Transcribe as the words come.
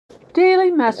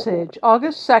Daily Message,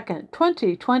 August 2nd,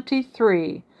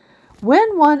 2023.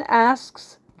 When one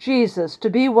asks Jesus to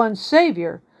be one's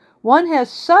Savior, one has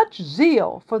such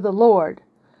zeal for the Lord.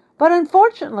 But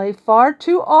unfortunately, far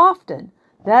too often,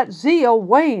 that zeal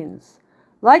wanes.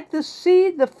 Like the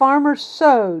seed the farmer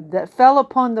sowed that fell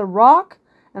upon the rock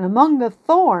and among the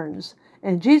thorns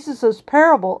in Jesus'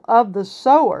 parable of the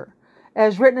sower,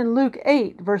 as written in Luke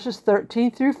 8, verses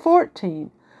 13 through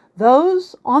 14.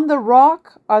 Those on the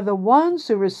rock are the ones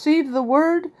who receive the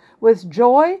word with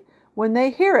joy when they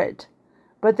hear it,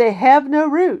 but they have no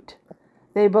root.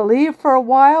 They believe for a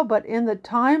while, but in the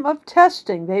time of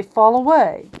testing they fall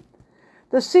away.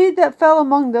 The seed that fell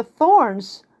among the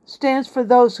thorns stands for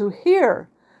those who hear,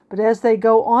 but as they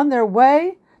go on their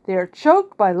way, they are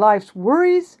choked by life's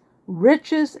worries,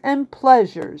 riches, and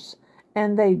pleasures,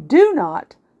 and they do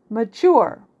not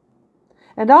mature.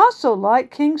 And also like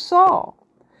King Saul,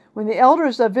 when the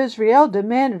elders of Israel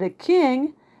demanded a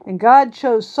king, and God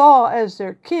chose Saul as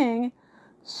their king,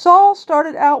 Saul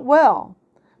started out well,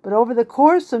 but over the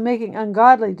course of making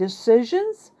ungodly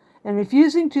decisions and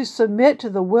refusing to submit to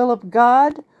the will of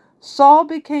God, Saul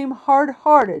became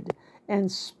hard-hearted and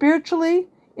spiritually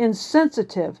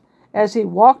insensitive as he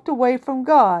walked away from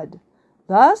God.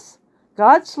 Thus,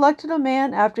 God selected a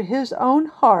man after his own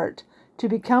heart to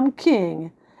become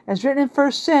king, as written in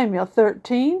 1 Samuel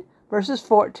 13, verses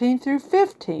 14 through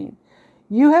 15.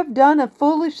 "You have done a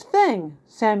foolish thing,"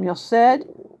 Samuel said.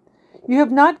 "You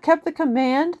have not kept the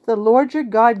command the Lord your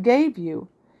God gave you.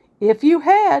 If you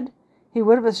had, he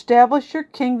would have established your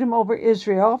kingdom over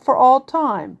Israel for all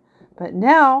time. But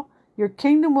now your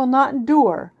kingdom will not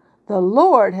endure. The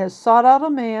Lord has sought out a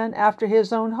man after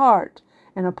his own heart,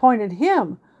 and appointed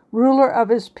him ruler of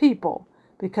his people,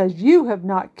 because you have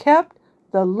not kept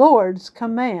the Lord's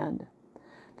command."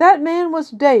 That man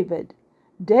was David.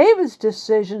 David's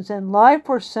decisions in life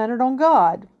were centered on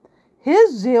God.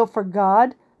 His zeal for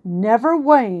God never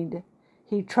waned.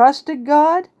 He trusted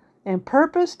God and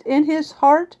purposed in his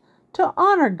heart to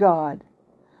honor God.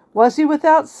 Was he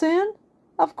without sin?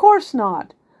 Of course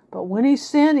not. But when he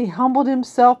sinned, he humbled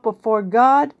himself before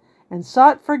God and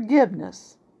sought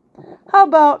forgiveness. How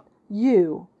about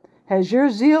you? Has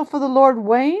your zeal for the Lord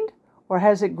waned, or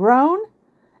has it grown?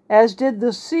 As did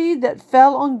the seed that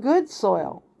fell on good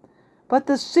soil. But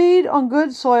the seed on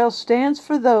good soil stands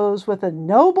for those with a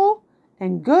noble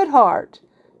and good heart,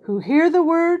 who hear the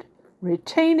word,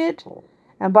 retain it,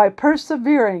 and by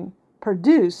persevering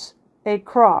produce a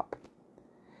crop.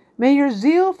 May your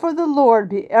zeal for the Lord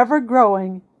be ever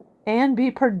growing and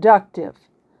be productive.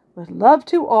 With love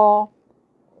to all,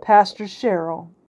 Pastor Cheryl.